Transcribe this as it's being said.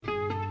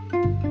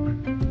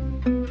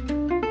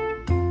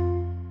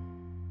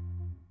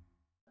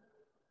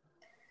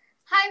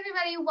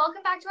everybody.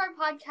 Welcome back to our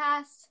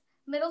podcast,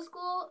 Middle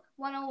School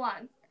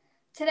 101.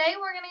 Today,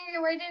 we're going to get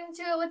right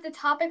into it with the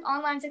topic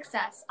online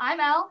success. I'm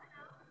Elle.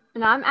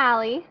 And I'm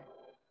Allie.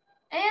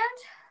 And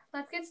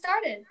let's get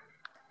started.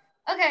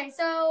 Okay,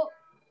 so,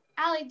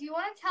 Allie, do you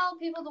want to tell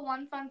people the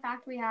one fun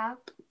fact we have?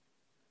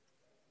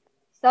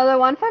 So the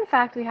one fun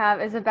fact we have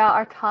is about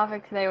our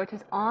topic today, which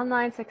is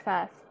online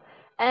success.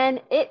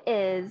 And it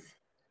is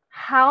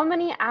how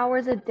many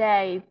hours a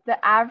day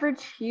the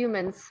average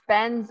human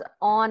spends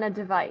on a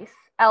device.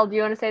 Elle, do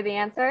you want to say the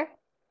answer?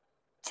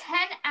 10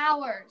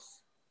 hours.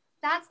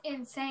 That's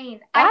insane.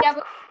 That's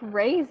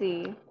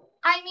crazy.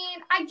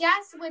 I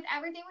guess with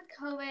everything with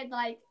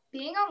COVID,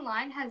 being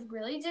online has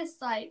really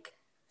just,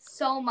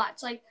 so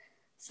much.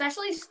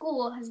 Especially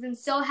school has been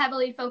so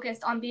heavily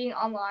focused on being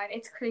online.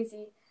 It's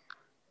crazy.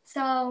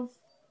 So,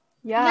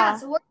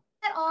 so we're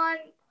going to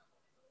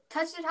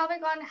touch the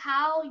topic on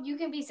how you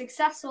can be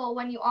successful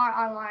when you are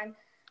online.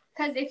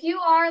 Because if you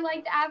are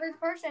like the average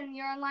person and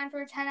you're online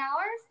for 10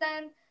 hours,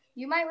 then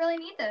you might really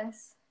need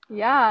this.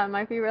 Yeah, it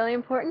might be really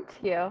important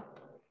to you.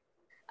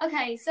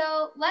 Okay,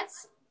 so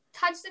let's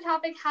touch the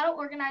topic how to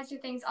organize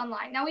your things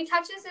online. Now, we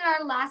touched this in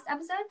our last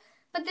episode,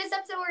 but this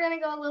episode we're going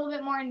to go a little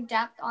bit more in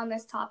depth on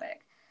this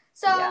topic.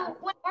 So,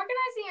 when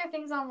organizing your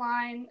things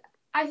online,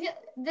 I feel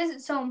this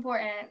is so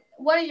important.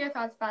 What are your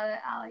thoughts about it,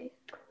 Allie?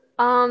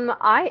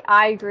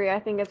 I agree. I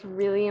think it's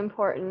really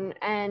important.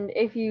 And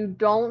if you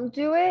don't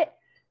do it,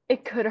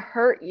 it could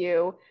hurt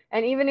you.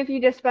 And even if you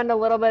just spend a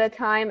little bit of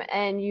time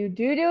and you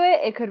do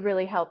it, it could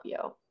really help you.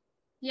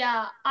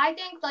 Yeah, I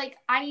think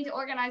I need to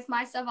organize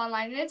my stuff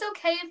online. And it's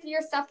okay if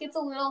your stuff gets a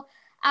little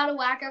out of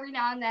whack every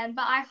now and then,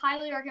 but I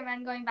highly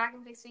recommend going back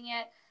and fixing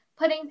it,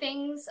 putting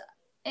things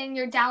in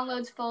your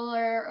downloads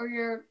folder or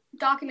your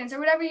documents or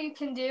whatever you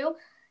can do.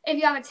 If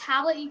you have a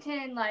tablet, you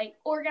can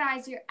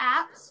organize your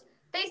apps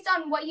based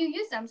on what you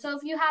use them. So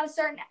if you have a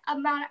certain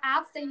amount of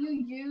apps that you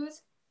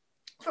use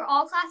for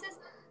all classes,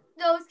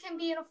 those can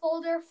be in a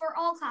folder for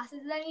all classes.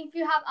 And then if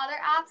you have other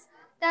apps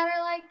that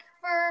are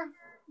for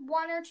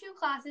one or two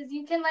classes,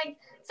 you can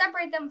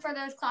separate them for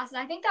those classes.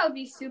 I think that would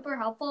be super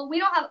helpful. We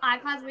don't have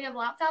iPads, we have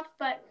laptops,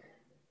 but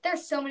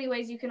there's so many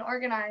ways you can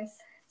organize.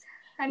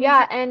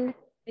 And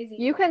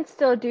you can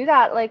still do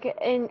that.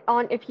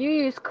 If you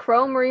use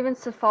Chrome or even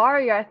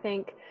Safari, I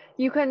think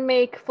you can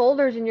make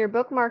folders in your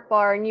bookmark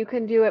bar, and you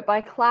can do it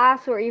by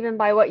class or even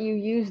by what you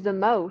use the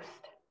most.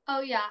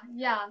 Oh yeah,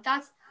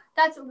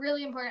 that's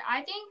really important.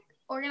 I think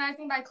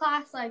organizing by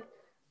class,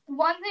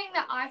 one thing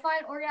that I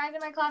find organizing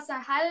my class, I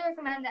highly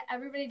recommend that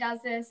everybody does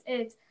this,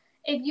 is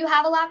if you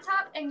have a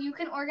laptop and you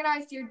can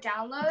organize your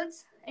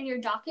downloads and your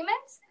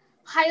documents,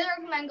 highly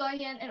recommend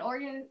going in and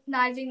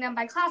organizing them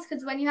by class,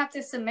 because when you have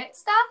to submit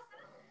stuff,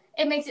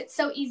 it makes it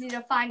so easy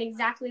to find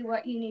exactly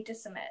what you need to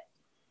submit.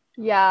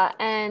 Yeah,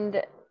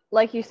 and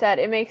like you said,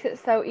 it makes it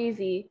so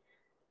easy.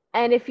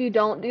 And if you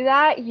don't do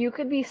that, you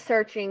could be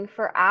searching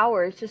for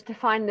hours just to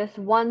find this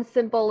one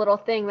simple little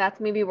thing that's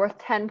maybe worth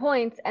 10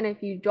 points. And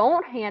if you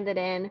don't hand it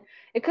in,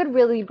 it could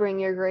really bring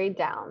your grade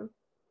down.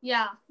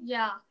 Yeah.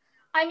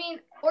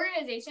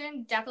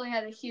 Organization definitely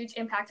has a huge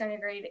impact on your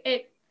grade.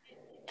 It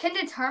can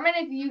determine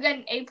if you get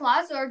an A+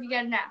 or if you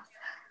get an F.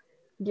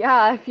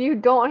 Yeah, if you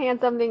don't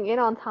hand something in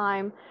on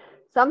time.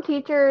 Some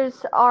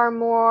teachers are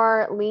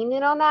more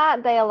lenient on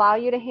that. They allow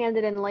you to hand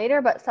it in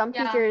later, but some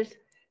teachers,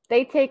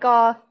 they take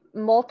off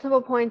multiple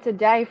points a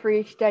day for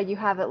each day you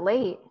have it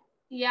late.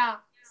 Yeah.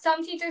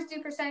 Some teachers do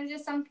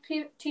percentages, some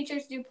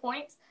teachers do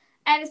points.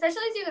 And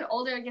especially as you get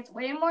older, it gets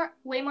way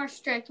more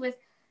strict with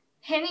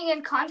handing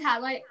in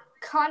content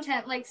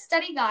like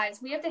study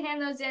guides. We have to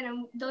hand those in,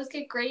 and those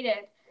get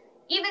graded,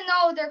 even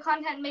though they're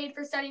content made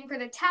for studying for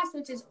the test,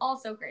 which is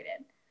also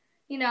graded.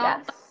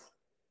 Yes.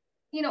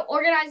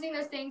 Organizing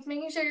those things,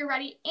 making sure you're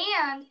ready,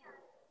 and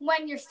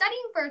when you're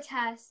studying for a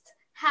test,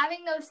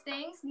 having those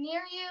things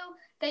near you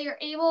that you're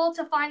able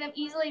to find them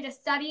easily to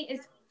study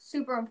is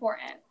super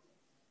important.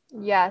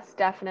 Yes,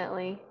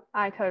 definitely.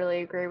 I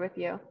totally agree with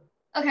you.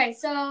 Okay,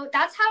 so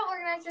that's how to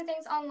organize your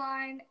things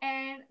online,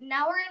 and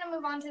now we're going to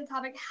move on to the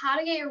topic how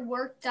to get your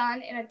work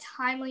done in a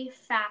timely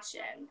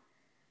fashion.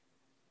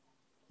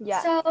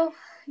 Yes. So,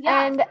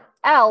 yeah. And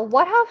Elle,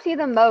 what helps you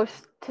the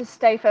most to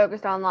stay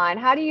focused online?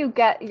 How do you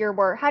get your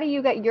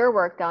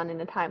work done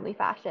in a timely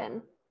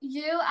fashion?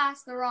 You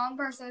asked the wrong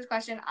person this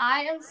question.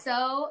 I am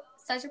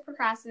such a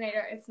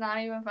procrastinator. It's not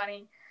even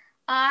funny.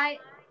 If I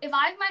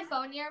have my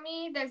phone near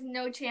me, there's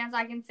no chance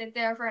I can sit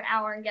there for an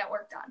hour and get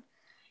work done.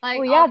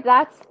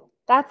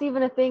 That's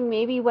even a thing.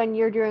 Maybe when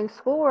you're doing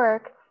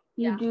schoolwork,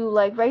 you do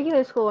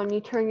regular school and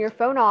you turn your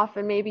phone off,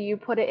 and maybe you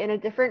put it in a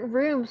different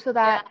room so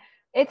that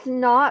it's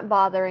not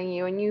bothering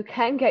you and you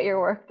can get your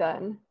work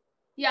done.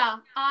 Yeah,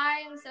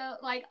 I am so,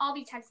 I'll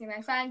be texting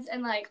my friends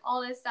and,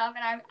 all this stuff,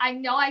 and I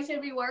know I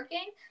should be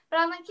working, but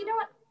I'm like, you know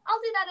what, I'll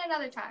do that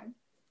another time.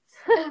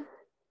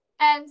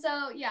 And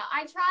so, yeah,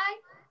 I try,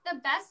 the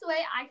best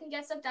way I can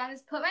get stuff done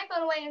is put my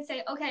phone away and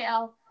say, okay,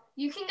 Elle,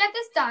 you can get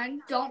this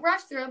done, don't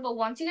rush through it, but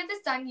once you get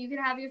this done, you can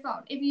have your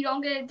phone. If you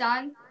don't get it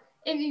done,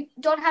 if you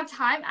don't have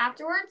time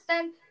afterwards,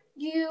 then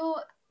you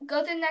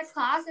go to the next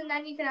class and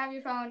then you can have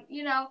your phone,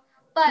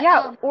 But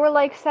Yeah, or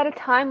like set a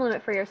time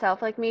limit for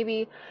yourself. Like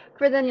maybe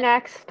for the yeah,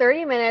 next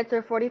 30 minutes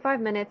or 45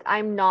 minutes,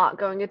 I'm not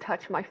going to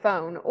touch my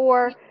phone.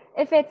 Or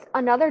if it's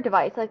another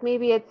device, like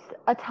maybe it's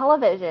a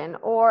television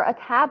or a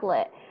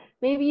tablet,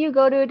 maybe you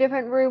go to a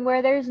different room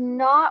where there's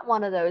not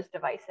one of those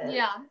devices.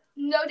 yeah.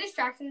 No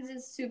distractions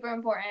is super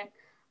important.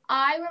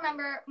 I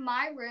remember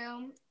my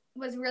room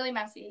was really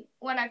messy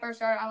when I first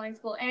started online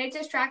school, and it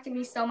distracted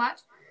me so much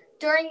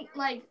during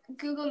like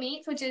Google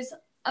Meets, which is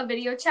a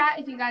video chat.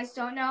 If you guys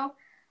don't know,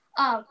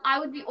 I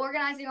would be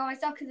organizing all my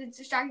stuff because it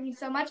distracted me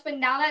so much. But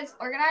now that it's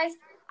organized,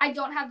 I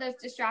don't have those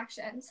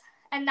distractions,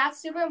 and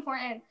that's super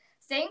important.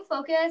 Staying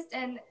focused,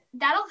 and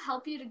that'll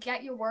help you to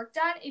get your work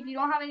done. If you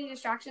don't have any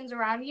distractions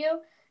around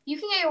you, you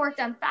can get your work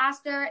done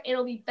faster.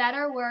 It'll be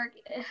better work.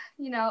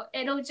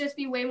 It'll just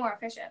be way more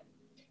efficient.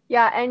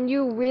 Yeah, and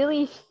you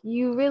really,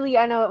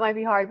 I know it might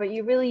be hard, but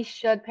you really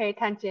should pay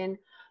attention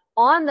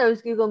on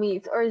those Google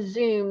Meets or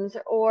Zooms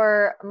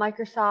or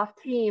Microsoft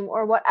Team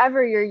or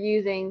whatever you're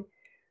using.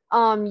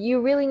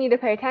 You really need to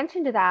pay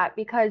attention to that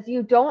because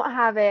you don't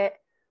have it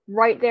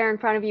right there in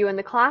front of you in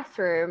the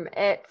classroom.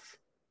 It's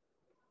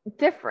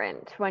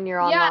different when you're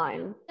Yeah,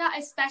 online. yeah,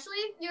 especially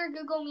if your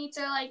Google Meets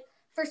are like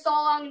for so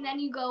long and then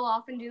you go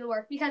off and do the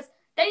work because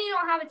then you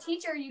don't have a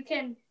teacher. You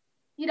can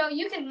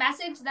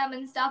message them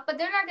and stuff, but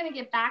they're not going to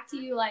get back to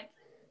you like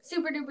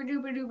super duper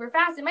duper duper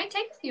fast. It might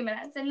take a few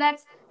minutes, and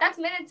that's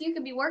minutes you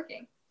could be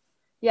working.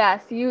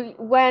 Yes,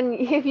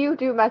 if you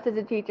do message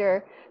a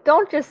teacher,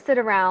 don't just sit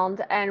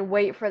around and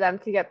wait for them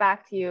to get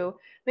back to you.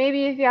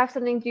 Maybe if you have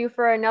something due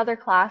for another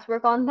class,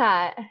 work on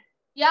that.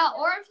 Yeah,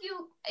 or if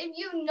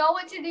you know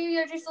what to do,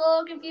 you're just a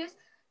little confused.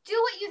 Do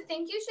what you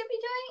think you should be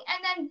doing,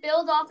 and then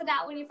build off of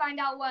that when you find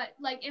out what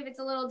like if it's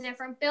a little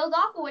different. Build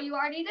off of what you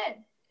already did.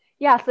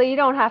 Yeah, so you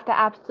don't have to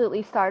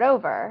absolutely start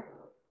over.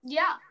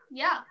 Yeah,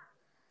 yeah.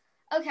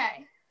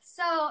 Okay,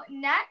 so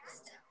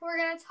next we're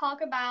gonna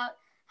talk about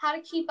how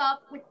to keep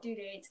up with due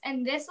dates,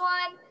 and this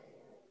one,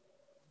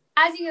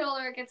 as you get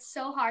older, it gets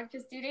so hard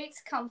because due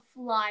dates come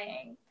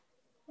flying.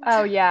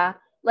 Oh yeah.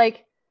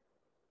 Like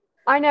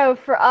I know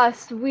for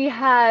us, we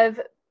have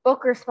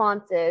book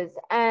responses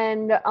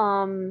and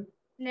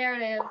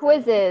Narratives.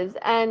 quizzes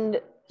and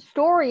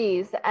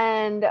stories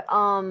and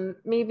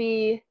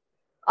maybe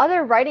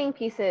other writing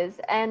pieces,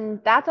 and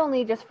that's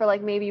only just for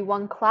like maybe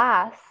one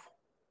class.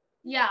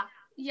 Yeah,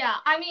 yeah.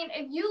 I mean,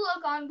 if you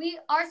look on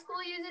our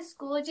school uses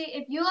Schoology.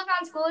 If you look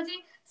on Schoology,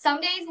 some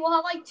days we'll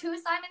have like 2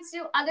 assignments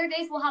due. Other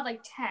days we'll have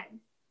like 10.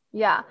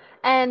 Yeah.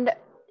 And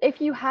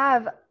if you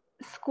have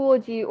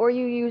Schoology or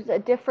you use a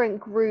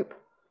different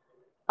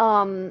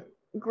um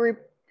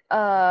group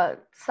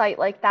site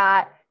like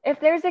that, if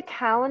there's a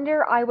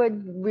calendar, I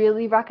would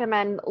really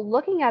recommend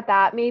looking at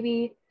that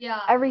maybe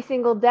Yeah. every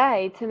single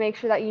day to make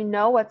sure that you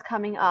know what's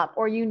coming up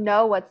or you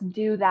know what's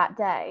due that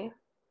day.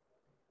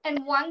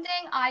 And one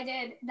thing I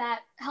did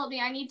that helped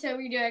me, I need to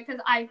redo it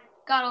because I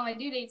got all my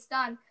due dates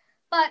done.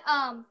 But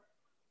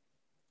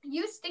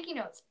use sticky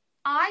notes.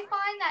 I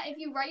find that if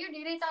you write your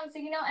due dates on a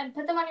sticky note and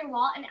put them on your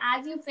wall, and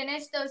as you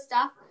finish those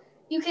stuff,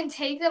 you can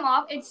take them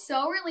off. It's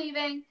so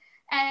relieving,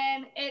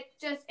 and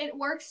it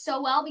works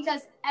so well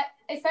because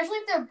especially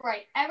if they're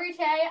bright. Every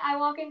day I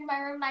walk into my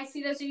room and I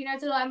see those sticky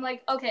notes, and I'm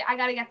like, okay, I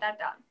gotta get that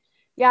done.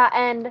 Yeah,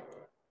 and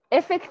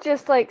if it's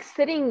just like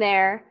sitting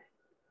there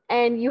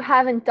and you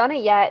haven't done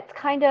it yet, it's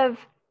kind of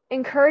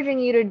encouraging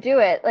you to do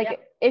it. Like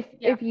Yep.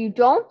 if you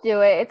don't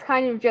do it, it's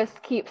kind of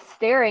just keeps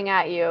staring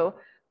at you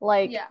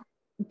like Yeah.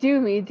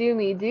 do me, do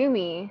me, do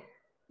me.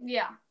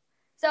 Yeah.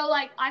 So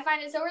like I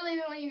find it so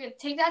relieving when you can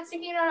take that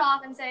sticky note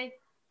off and say,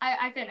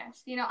 I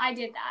finished. I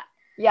did that.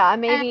 Yeah,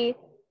 And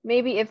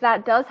maybe if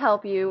that does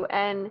help you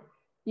and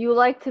you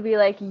like to be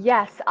like,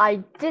 "Yes, I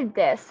did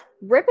this."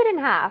 Rip it in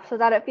half so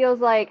that it feels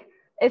like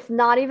it's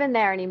not even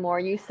there anymore.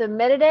 You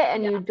submitted it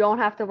and yeah. you don't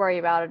have to worry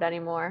about it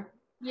anymore.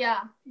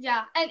 Yeah.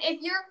 Yeah. And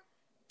if you're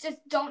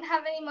just don't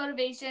have any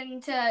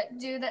motivation to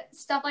do that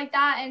stuff like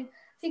that and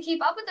to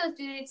keep up with those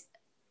due dates,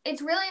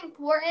 it's really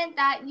important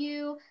that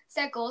you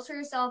set goals for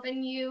yourself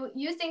and you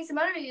use things to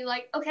motivate you.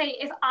 Like, okay,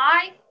 if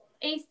I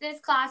ace this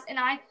class and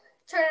I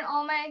turn in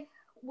all my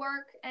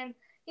work and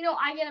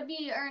I get a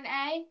B or an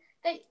A,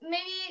 that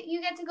maybe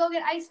you get to go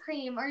get ice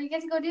cream or you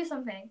get to go do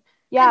something. Because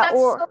Yeah, that's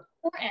so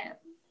important.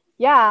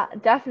 yeah,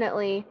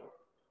 definitely.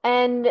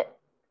 And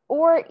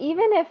or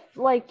even if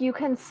like you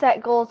can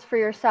set goals for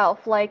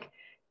yourself, like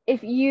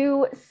if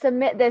you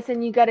submit this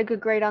and you get a good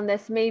grade on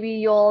this, maybe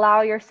you'll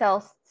allow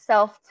yourself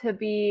self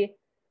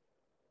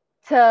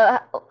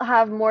to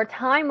have more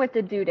time with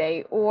the due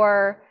date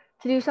or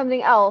to do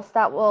something else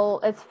that will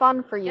is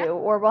fun for Yeah. you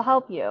or will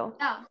help you.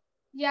 Yeah.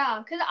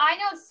 Yeah. Because I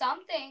know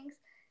some things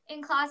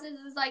in classes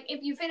is like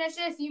if you finish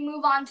this, you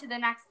move on to the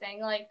next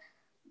thing. Like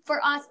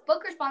for us,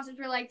 book responses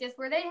were like this,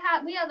 where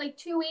we had like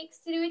 2 weeks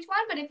to do each one,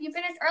 but if you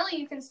finish early,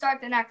 you can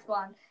start the next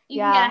one.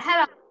 You can get Yeah.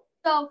 ahead of.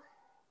 So,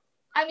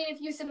 I mean,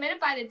 if you submit it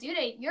by the due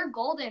date, you're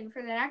golden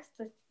for the next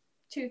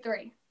 2,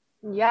 3.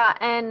 Yeah,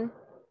 and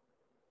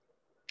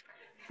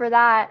for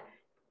that,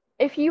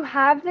 if you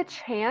have the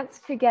chance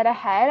to get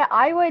ahead,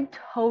 I would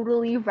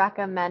totally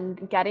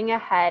recommend getting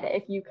ahead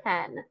if you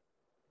can.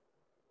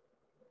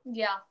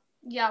 Yeah.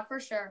 Yeah, for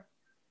sure.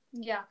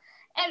 Yeah.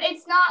 And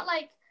it's not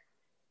like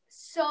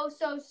so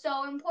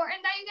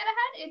important that you get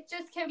ahead. It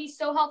just can be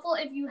so helpful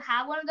if you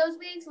have one of those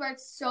weeks where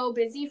it's so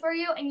busy for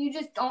you and you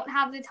just don't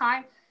have the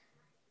time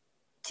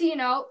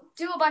to,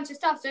 do a bunch of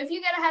stuff. So if you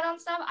get ahead on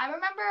stuff, I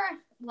remember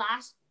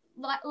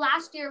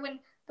last year when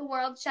the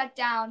world shut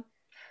down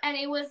and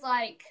it was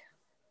like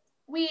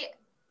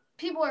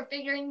people were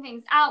figuring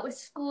things out with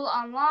school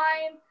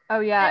online. Oh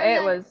yeah,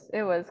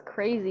 it was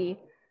crazy.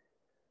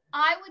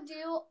 I would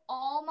do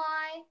all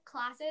my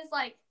classes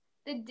like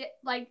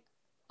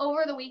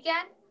over the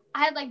weekend.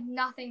 I had like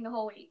nothing the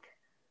whole week.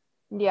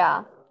 Yeah.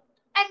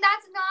 And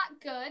that's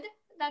not good.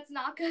 That's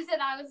not good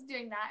that I was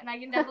doing that. And I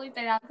can definitely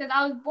say that because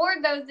I was bored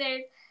those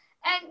days.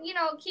 And,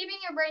 keeping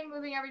your brain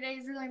moving every day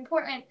is really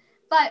important.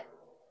 But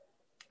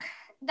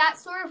that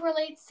sort of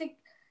relates to,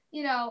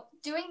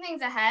 doing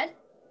things ahead.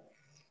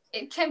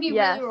 It can be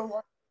really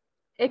rewarding.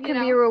 It can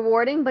be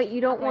rewarding, but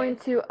you don't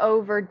want to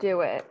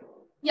overdo it.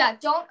 Yeah,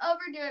 don't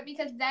overdo it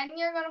because then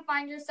you're going to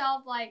find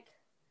yourself like,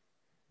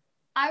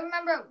 I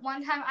remember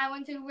one time I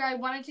went to where I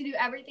wanted to do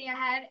everything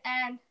ahead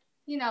and,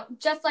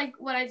 just like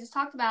what I just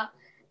talked about.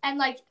 And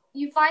like,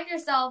 you find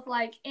yourself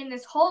like in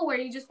this hole where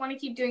you just want to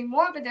keep doing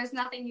more, but there's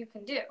nothing you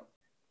can do.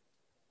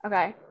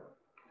 Okay.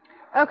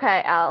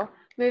 Okay, Elle,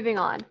 moving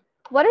on.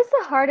 What is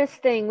the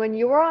hardest thing when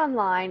you are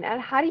online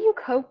and how do you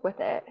cope with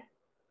it?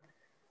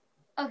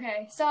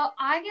 Okay, so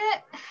I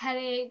get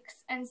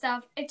headaches and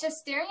stuff. It's just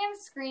staring at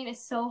a screen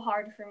is so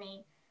hard for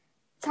me.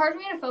 It's hard for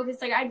me to focus.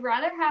 Like, I'd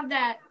rather have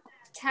that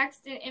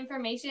text and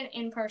information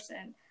in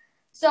person.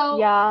 So,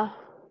 yeah,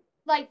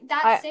 like,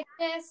 that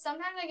sickness,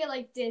 sometimes I get,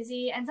 like,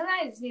 dizzy, and sometimes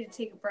I just need to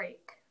take a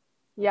break.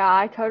 Yeah,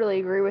 I totally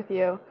agree with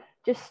you.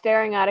 Just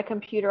staring at a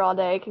computer all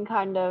day can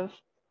kind of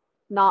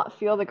not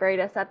feel the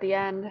greatest at the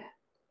end.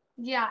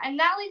 Yeah, and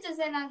that leads us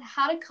in on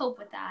how to cope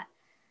with that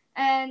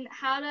and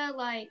how to,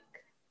 like,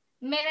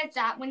 manage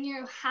that when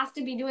you have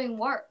to be doing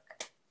work.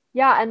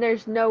 Yeah, and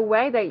there's no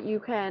way that you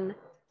can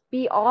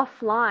be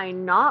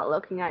offline not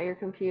looking at your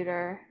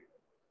computer.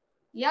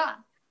 Yeah.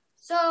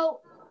 So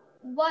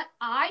what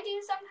I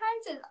do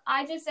sometimes is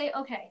I just say,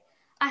 okay,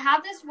 I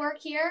have this work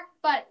here,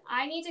 but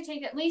I need to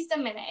take at least a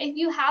minute. If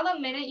you have a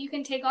minute, you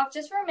can take off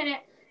just for a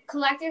minute,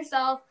 collect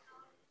yourself,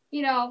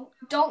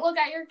 don't look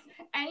at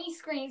any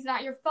screens,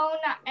 not your phone,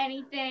 not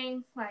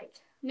anything. Like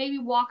maybe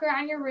walk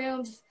around your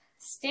room, just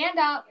stand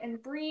up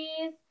and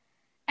breathe.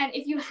 And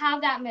if you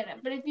have that minute,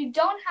 but if you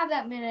don't have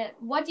that minute,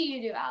 what do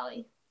you do,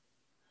 Allie?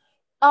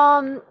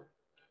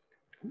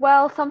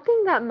 Well,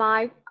 something that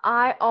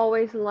I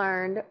always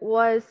learned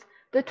was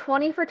the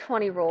 20 for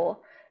 20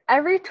 rule.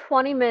 Every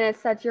 20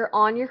 minutes that you're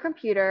on your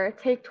computer,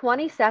 take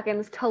 20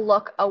 seconds to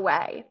look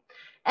away.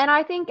 And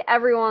I think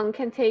everyone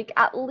can take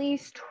at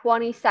least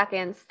 20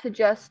 seconds to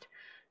just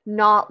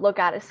not look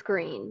at a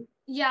screen.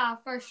 Yeah,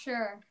 for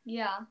sure.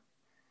 Yeah.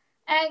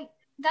 And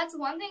that's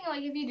one thing,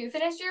 like if you do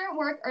finish your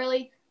work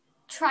early,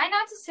 try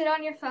not to sit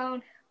on your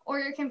phone or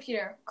your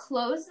computer.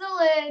 Close the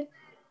lid.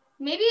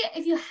 Maybe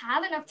if you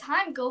have enough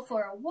time, go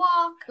for a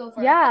walk, go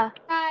for a ride.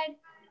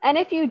 And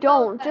if you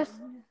don't,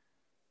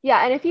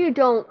 and if you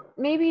don't,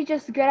 maybe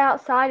just get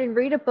outside and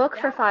read a book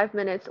for 5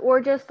 minutes or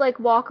just like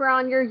walk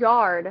around your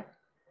yard.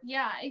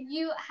 Yeah, if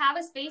you have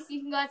a space, you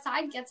can go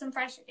outside, get some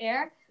fresh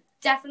air.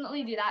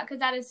 Definitely do that because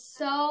that is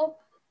so,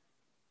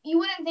 you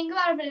wouldn't think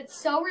about it, but it's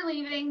so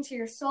relieving to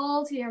your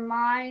soul, to your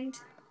mind.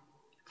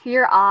 To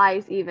your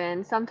eyes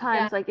even.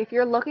 Sometimes, like if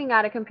you're looking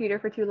at a computer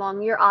for too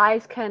long, your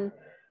eyes can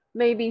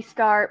maybe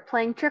start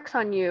playing tricks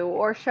on you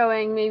or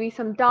showing maybe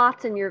some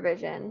dots in your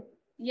vision.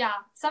 Yeah,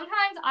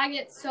 sometimes I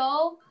get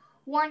so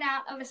worn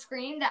out of a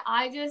screen that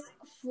I just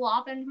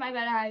flop into my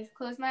bed and I just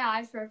close my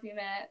eyes for a few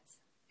minutes.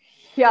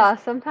 Yeah,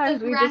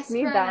 sometimes we just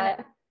need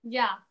that.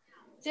 Yeah,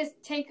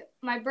 just take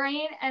my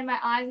brain and my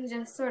eyes and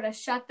just sort of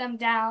shut them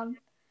down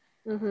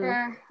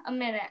for a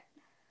minute.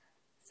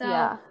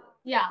 So,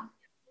 yeah,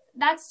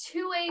 that's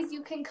 2 ways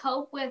you can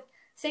cope with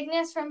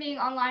sickness from being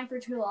online for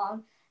too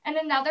long. And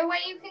another way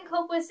you can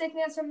cope with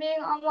sickness from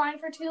being online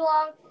for too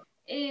long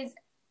is,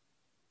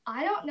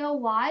 I don't know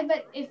why,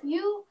 but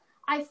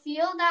I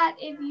feel that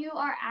if you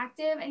are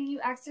active and you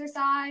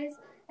exercise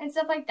and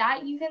stuff like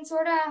that, you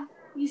sort of,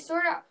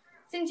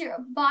 since your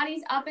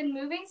body's up and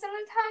moving some of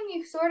the time,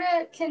 you sort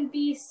of can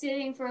be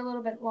sitting for a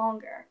little bit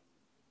longer.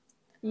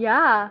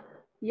 Yeah,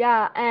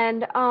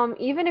 and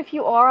even if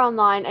you are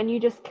online and you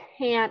just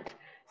can't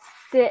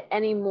sit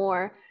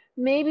anymore,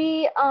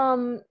 maybe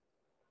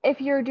if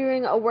you're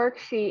doing a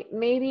worksheet,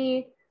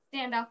 maybe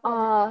stand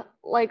up.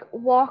 Like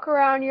walk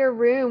around your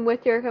room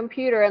with your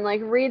computer and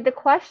like read the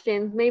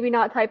questions, maybe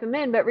not type them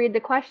in, but read the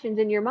questions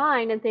in your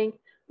mind and think,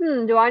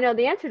 do I know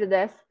the answer to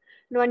this?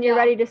 And when you're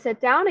ready to sit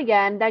down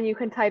again, then you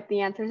can type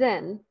the answers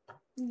in.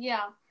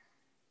 Yeah,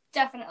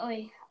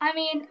 definitely. I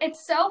mean,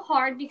 it's so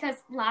hard because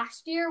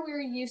last year we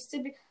were used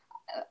to be,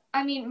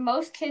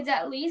 most kids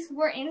at least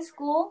were in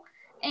school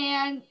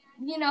and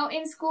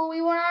in school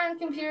we weren't on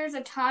computers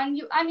a ton.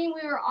 We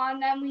were on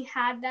them, we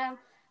had them.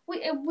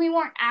 We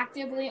weren't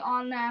actively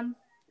on them.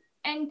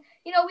 And,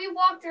 we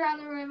walked around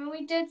the room and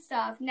we did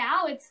stuff.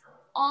 Now it's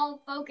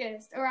all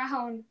focused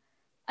around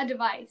a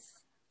device.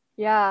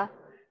 Yeah.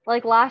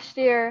 Like last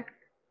year,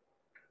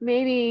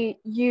 maybe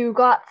you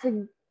got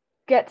to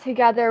get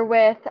together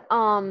with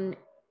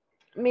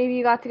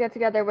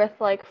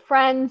like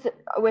friends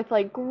with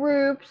like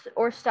groups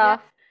or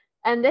stuff.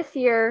 Yeah. And this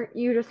year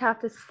you just have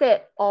to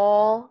sit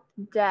all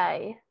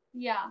day.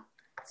 Yeah.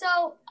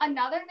 So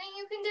another thing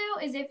you can do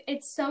is, if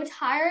it's so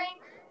tiring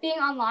being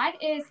online,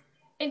 is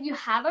if you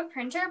have a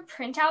printer,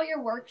 print out your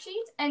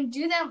worksheets and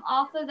do them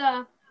off of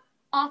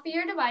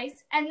your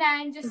device, and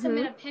then just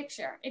submit a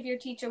picture if your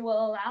teacher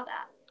will allow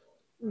that.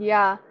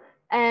 Yeah.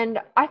 And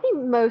I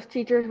think most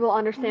teachers will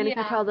understand if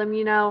you tell them,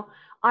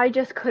 I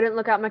just couldn't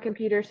look at my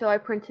computer, so I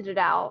printed it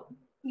out.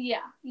 Yeah.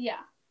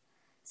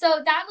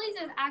 So that leads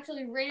us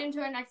actually right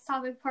into our next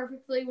topic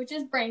perfectly, which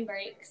is brain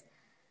breaks.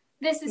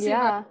 This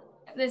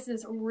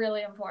is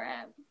really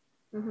important.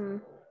 Mm-hmm.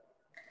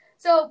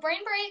 So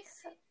brain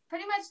breaks,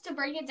 pretty much to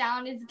break it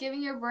down, is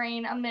giving your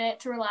brain a minute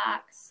to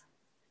relax.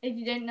 If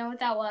you didn't know what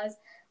that was.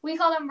 We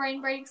call them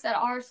brain breaks at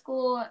our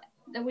school.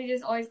 That we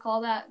just always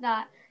call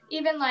that.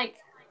 Even like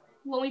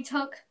when we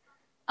took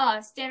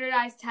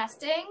standardized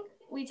testing,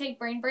 we take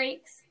brain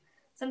breaks.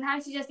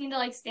 Sometimes you just need to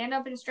like stand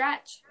up and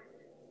stretch.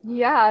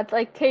 Yeah, it's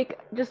like take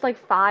just like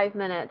 5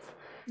 minutes.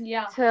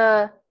 Yeah.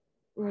 To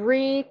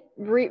bring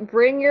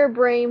your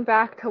brain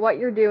back to what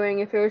you're doing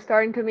if it was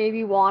starting to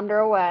maybe wander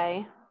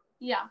away.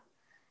 Yeah.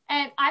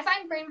 And I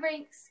find brain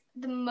breaks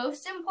the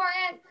most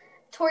important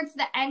towards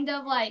the end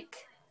of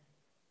like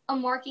a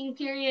marking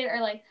period, or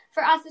like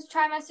for us it's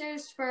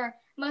trimesters, for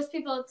most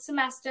people it's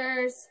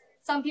semesters,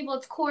 some people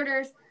it's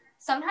quarters.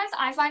 Sometimes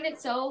I find it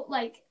so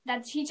like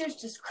that teachers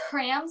just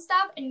cram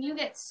stuff and you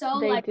get so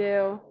they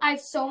do. I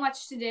have so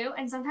much to do,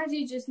 and sometimes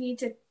you just need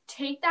to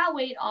take that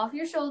weight off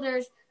your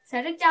shoulders,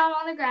 set it down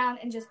on the ground,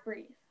 and just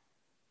breathe.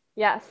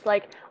 Yes,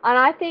 and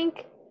I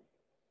think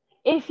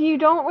if you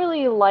don't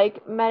really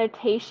like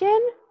meditation,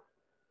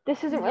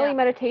 this isn't really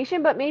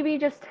meditation, but maybe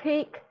just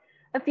take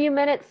a few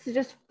minutes to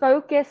just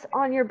focus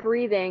on your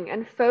breathing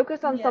and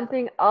focus on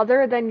something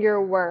other than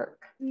your work.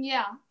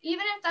 Yeah,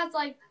 even if that's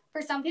like,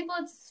 for some people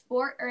it's a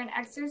sport or an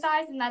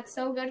exercise, and that's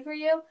so good for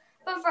you.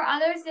 But for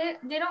others,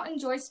 they don't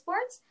enjoy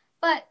sports,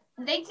 but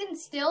they can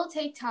still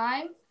take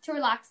time to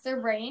relax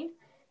their brain.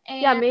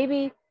 And yeah,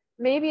 maybe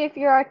if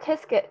you're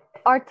artistic,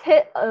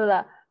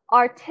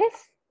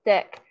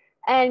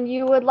 and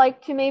you would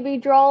like to maybe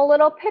draw a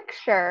little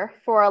picture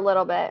for a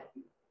little bit.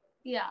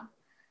 Yeah.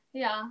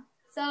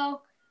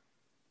 So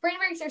brain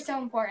breaks are so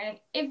important.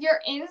 If you're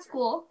in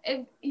school,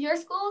 if your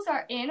schools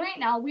are in right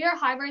now, we are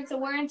hybrid, so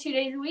we're in 2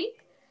 days a week.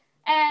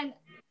 And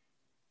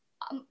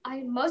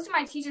most of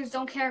my teachers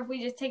don't care if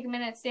we just take a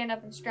minute, stand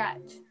up, and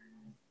stretch.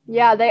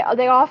 Yeah,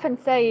 they often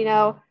say,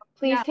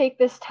 please take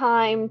this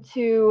time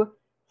to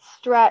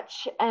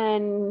stretch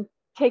and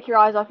take your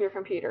eyes off your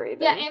computer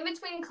even. Yeah, in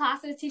between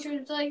classes, teachers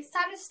will be like, it's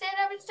time to stand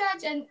up and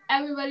stretch, and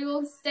everybody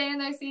will stay in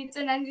their seats,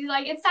 and then she's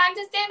like, it's time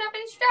to stand up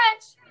and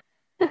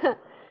stretch.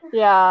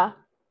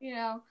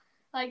 Yeah.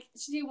 Like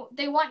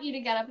they want you to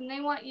get up, and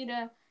they want you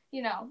to,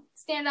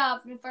 stand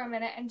up for a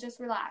minute and just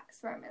relax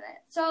for a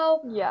minute.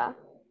 So yeah.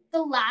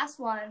 The last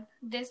one,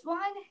 this one,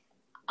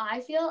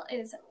 I feel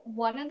is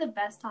one of the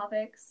best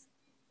topics.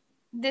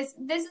 This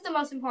is the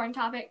most important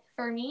topic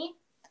for me.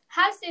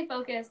 How to stay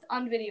focused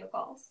on video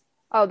calls.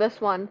 Oh,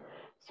 this one's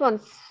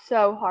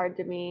so hard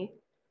to me.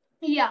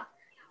 Yeah,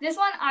 this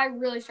one I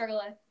really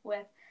struggle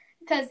with,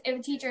 because if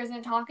a teacher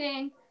isn't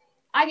talking,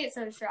 I get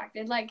so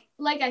distracted. Like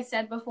I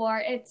said before,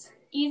 it's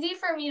easy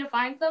for me to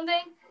find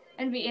something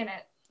and be in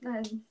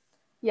it.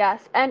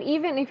 Yes, and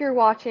even if you're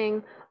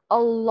watching a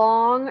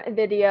long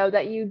video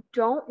that you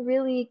don't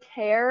really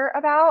care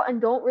about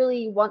and don't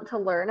really want to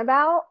learn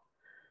about,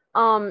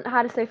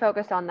 how to stay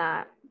focused on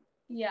that.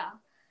 Yeah.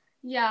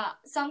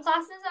 Some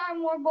classes are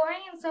more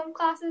boring and some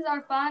classes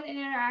are fun and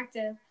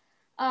interactive.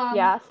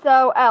 Yeah,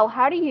 so Elle,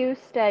 how do you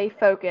stay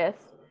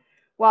focused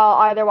while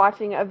either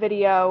watching a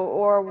video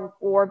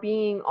or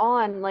being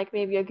on like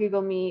maybe a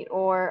Google Meet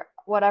or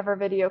whatever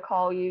video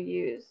call you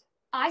use?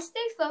 I stay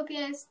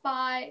focused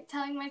by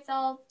telling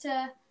myself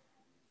to,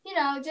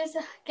 just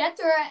get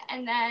through it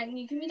and then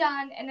you can be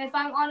done. And if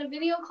I'm on a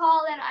video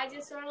call, then I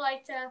just sort of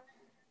like to,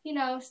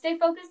 stay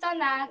focused on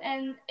that.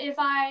 And if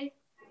I,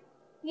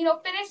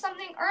 finish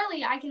something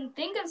early, I can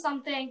think of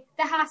something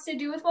that has to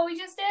do with what we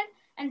just did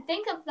and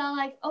think of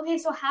okay,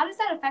 so how does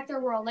that affect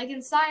our world? Like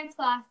in science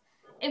class,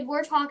 if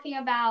we're talking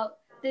about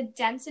the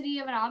density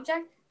of an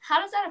object, how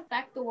does that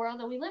affect the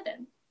world that we live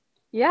in?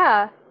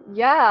 Yeah,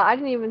 I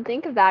didn't even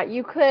think of that.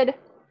 You could,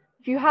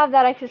 if you have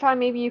that extra time,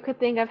 maybe you could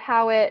think of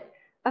how it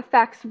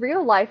affects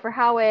real life or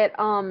how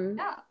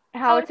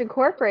it's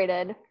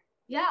incorporated.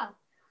 Yeah.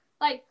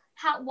 Like,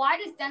 why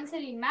does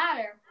density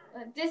matter?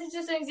 This is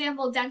just an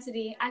example of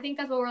density. I think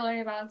that's what we're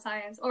learning about in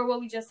science, or what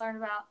we just learned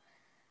about.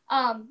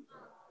 How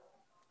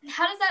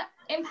does that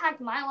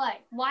impact my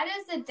life? Why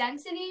does the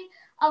density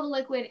of a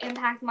liquid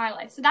impact my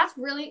life? So that's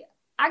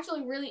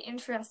actually really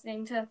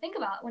interesting to think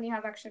about when you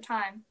have extra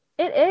time.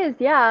 It is,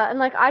 yeah. And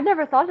like I'd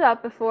never thought of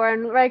that before.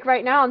 And like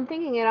right now I'm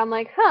thinking it, I'm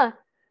like, huh,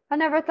 I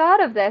never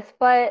thought of this,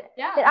 but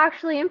Yeah. it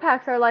actually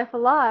impacts our life a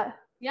lot.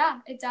 Yeah,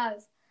 it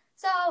does.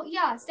 So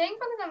yeah, staying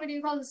focused on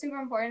video calls is super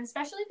important,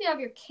 especially if you have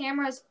your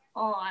cameras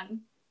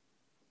on.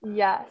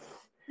 Yes.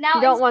 Now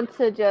You don't want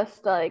to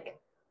just like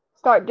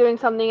start doing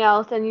something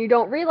else and you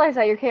don't realize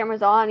that your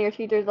camera's on. Your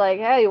teacher's like,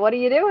 hey, what are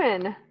you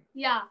doing?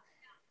 Yeah.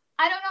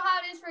 I don't know how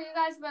it is for you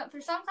guys, but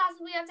for some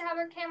classes we have to have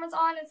our cameras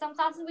on, and some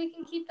classes we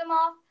can keep them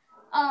off.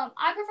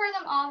 I prefer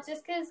them off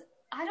just because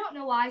I don't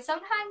know why.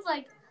 Sometimes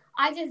like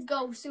I just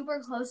go super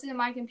close to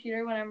my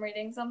computer when I'm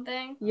reading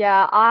something.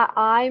 Yeah,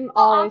 I'm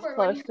always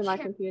close to my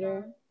camera computer.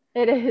 on.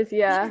 It is,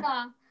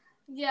 yeah.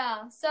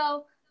 Yeah.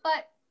 So,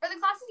 but for the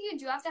classes you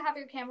do have to have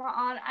your camera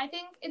on, I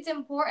think it's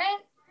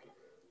important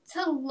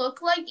to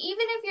look like,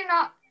 even if you're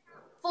not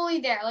fully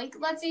there, like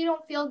let's say you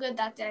don't feel good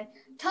that day,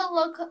 to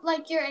look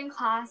like you're in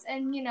class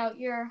and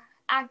you're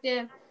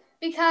active,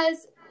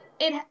 because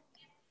it,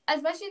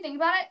 as much as you think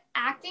about it,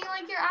 acting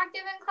like you're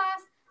active in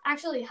class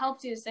actually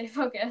helps you stay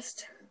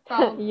focused.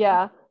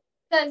 Yeah.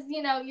 Because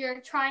you're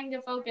trying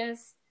to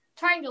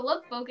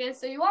look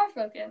focused, so you are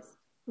focused.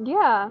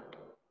 Yeah.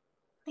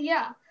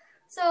 Yeah.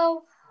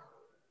 So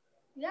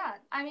yeah,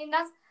 I mean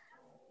that's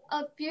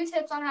a few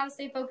tips on how to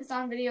stay focused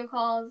on video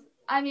calls.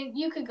 I mean,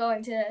 you could go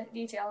into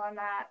detail on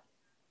that.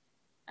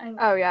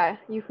 Oh yeah,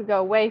 you could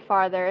go way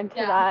farther into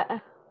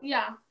that.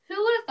 Yeah. Who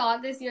would have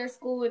thought this year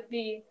school would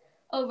be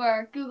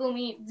over Google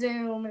Meet,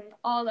 Zoom, and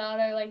all the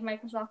other like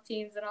Microsoft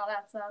Teams and all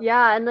that stuff?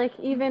 Yeah, and like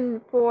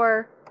even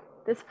for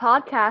this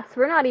podcast,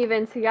 we're not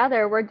even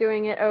together. We're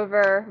doing it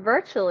over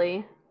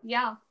virtually.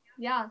 Yeah.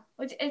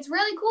 Which it's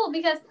really cool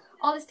because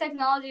all this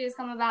technology has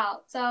come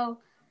about. So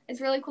it's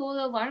really cool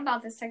to learn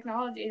about this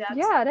technology.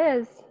 Yeah, it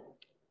is.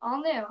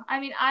 All new. I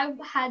mean, I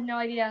had no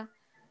idea.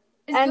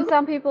 And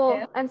some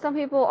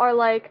people are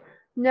like,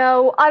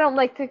 no, I don't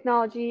like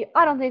technology.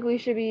 I don't think we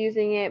should be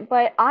using it.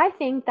 But I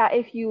think that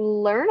if you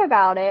learn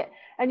about it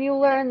and you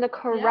learn the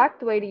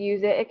correct way to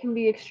use it, it can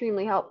be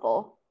extremely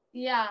helpful.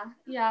 Yeah,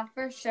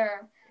 for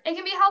sure. It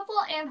can be helpful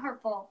and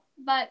hurtful.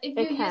 But if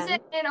you use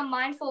it in a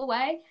mindful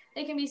way,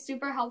 it can be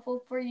super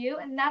helpful for you.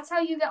 And that's how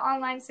you get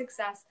online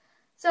success.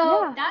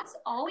 So that's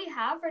all we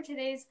have for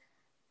today's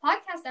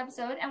podcast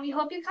episode. And we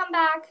hope you come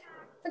back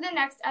for the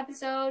next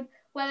episode,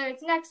 whether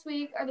it's next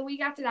week or the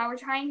week after that. We're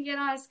trying to get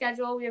on a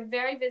schedule. We have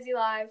very busy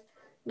lives.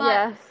 But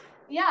yes.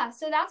 Yeah,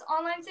 so that's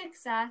online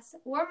success.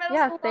 We're Middle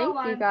School 101.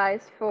 Thank you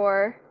guys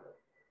for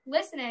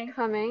listening.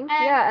 Coming.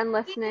 And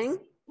listening.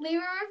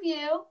 Leave a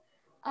review.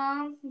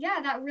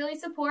 That really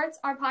supports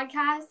our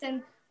podcast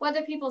and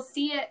whether people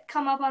see it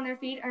come up on their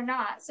feed or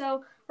not.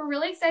 So we're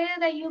really excited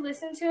that you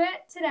listened to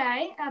it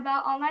today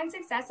about online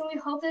success, and we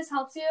hope this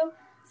helps you.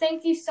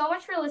 Thank you so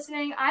much for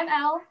listening. I'm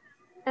Elle.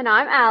 And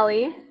I'm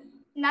Allie.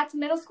 And that's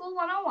Middle School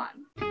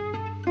 101.